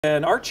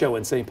An art show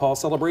in St. Paul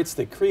celebrates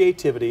the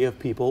creativity of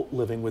people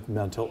living with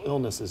mental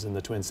illnesses in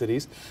the Twin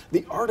Cities.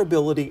 The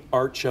Artability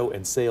Art Show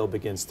and Sale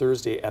begins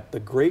Thursday at the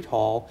Great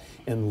Hall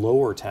in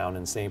Lower Town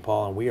in St.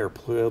 Paul, and we are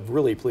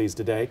really pleased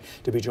today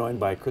to be joined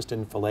by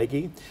Kristen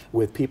Falegi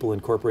with People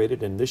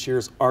Incorporated and this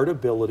year's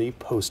Artability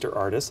poster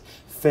artist,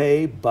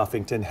 Faye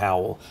Buffington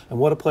Howell. And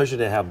what a pleasure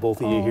to have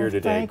both of you here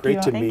today.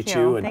 Great to meet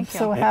you. And I'm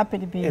so happy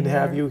to be here. And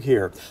have you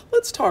here.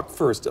 Let's talk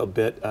first a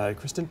bit,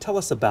 Kristen, tell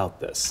us about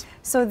this.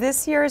 So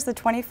this year is the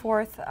 24th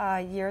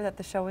year that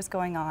the show is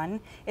going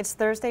on. It's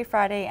Thursday,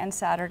 Friday, and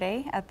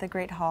Saturday at the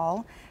Great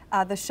Hall.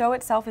 The show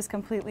itself is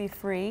completely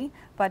free,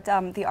 but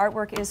the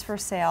artwork is for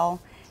sale.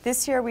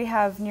 This year we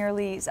have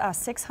nearly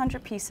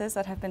 600 pieces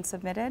that have been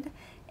submitted,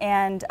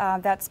 and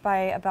that's by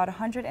about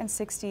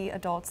 160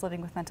 adults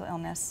living with mental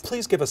illness.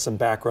 Please give us some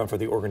background for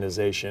the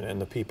organization and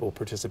the people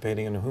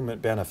participating and whom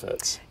it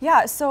benefits.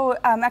 Yeah, so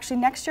actually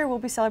next year we'll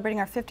be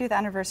celebrating our 50th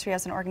anniversary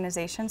as an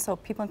organization. So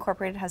People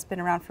Incorporated has been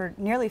around for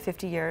nearly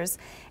 50 years.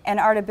 And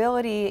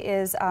Artability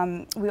is,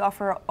 we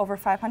offer over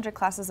 500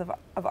 classes of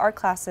art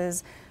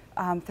classes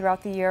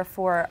throughout the year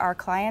for our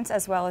clients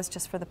as well as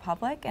just for the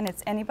public, and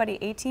it's anybody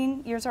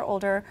 18 years or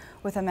older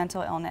with a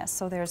mental illness.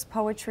 So there's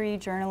poetry,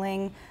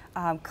 journaling,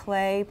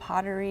 clay,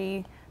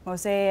 pottery,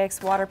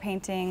 mosaics, water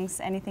paintings,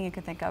 anything you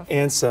can think of.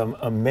 And some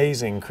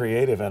amazing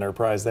creative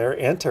enterprise there.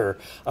 Enter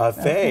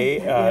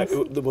Faye. Yes.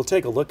 We'll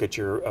take a look at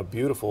your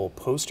beautiful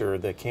poster,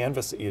 the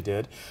canvas that you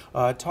did.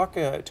 Talk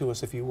to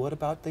us, if you would,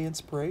 about the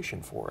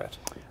inspiration for it.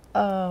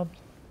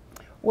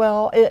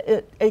 Well,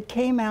 it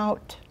came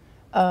out,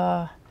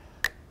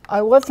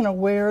 I wasn't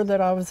aware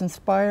that I was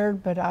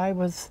inspired, but I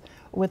was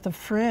with a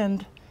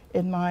friend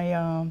in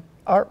my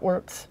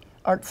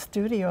art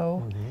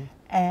studio,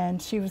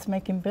 and she was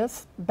making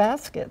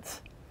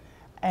baskets.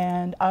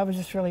 And I was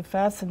just really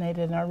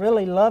fascinated, and I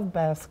really love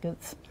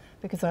baskets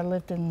because I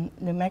lived in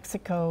New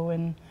Mexico,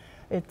 and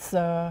it's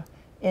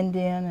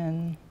Indian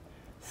and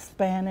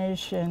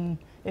Spanish, and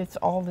it's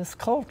all this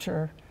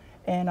culture.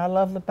 And I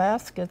love the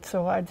baskets,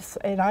 so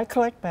I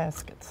collect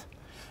baskets.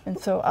 And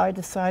so I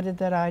decided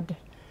that I'd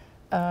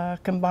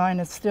combine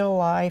a still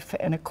life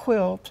and a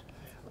quilt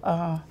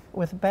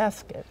with a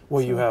basket.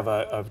 Well, so you have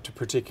a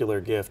particular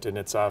gift, and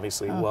it's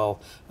obviously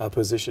well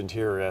positioned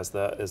here as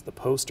the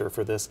poster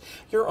for this.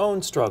 Your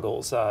own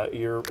struggles,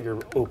 you're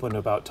open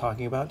about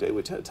talking about.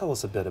 Tell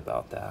us a bit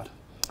about that.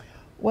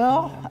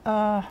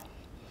 Well,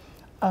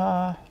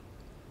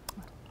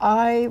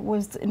 I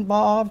was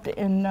involved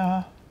in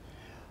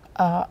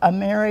a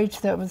marriage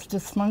that was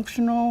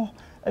dysfunctional.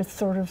 It's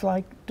sort of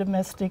like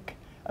domestic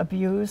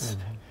abuse.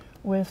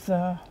 With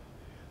and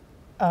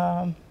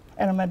I'm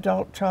an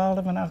adult child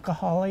of an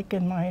alcoholic,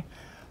 and my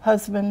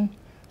husband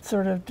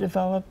sort of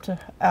developed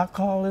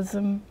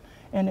alcoholism,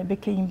 and it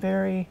became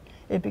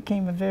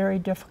a very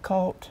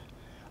difficult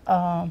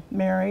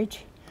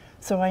marriage.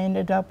 So I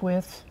ended up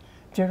with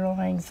general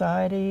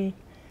anxiety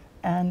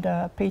and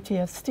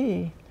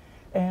PTSD,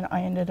 and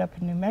I ended up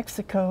in New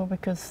Mexico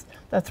because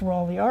that's where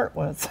all the art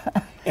was.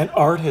 And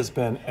art has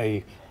been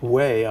a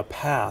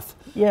path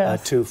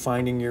yes. To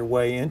finding your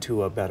way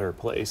into a better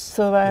place.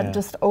 So that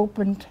just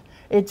opened,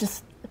 it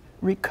just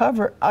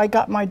recovered. I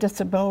got my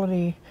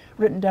disability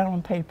written down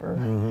on paper.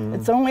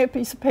 It's only a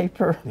piece of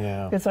paper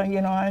because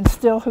I'm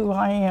still who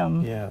I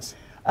am. Yes.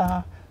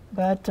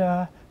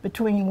 But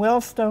between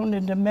Wellstone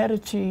and De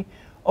Medici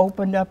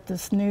opened up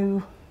this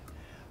new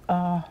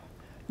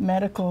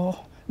mental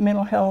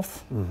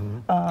health.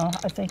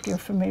 I think you're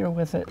familiar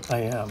with it.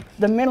 I am.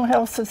 The mental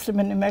health system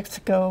in New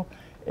Mexico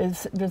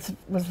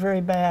was very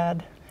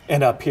bad.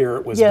 And up here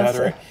it was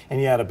better,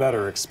 and you had a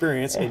better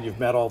experience, and you've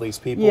met all these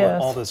people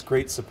and all this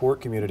great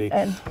support community.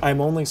 And I'm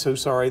only so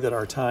sorry that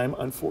our time,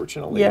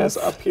 unfortunately, is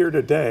up here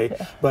today,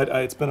 but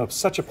it's been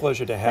such a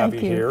pleasure to have you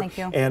here. Thank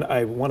you. And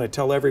I want to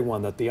tell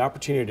everyone that the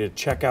opportunity to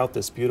check out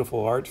this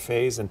beautiful art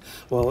phase and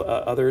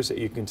others,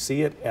 you can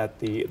see it at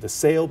the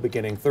sale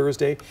beginning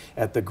Thursday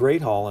at the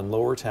Great Hall in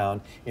Lower Town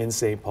in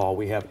St. Paul.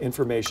 We have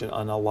information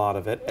on a lot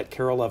of it at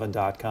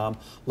KARE11.com.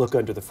 Look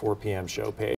under the 4 p.m. show page.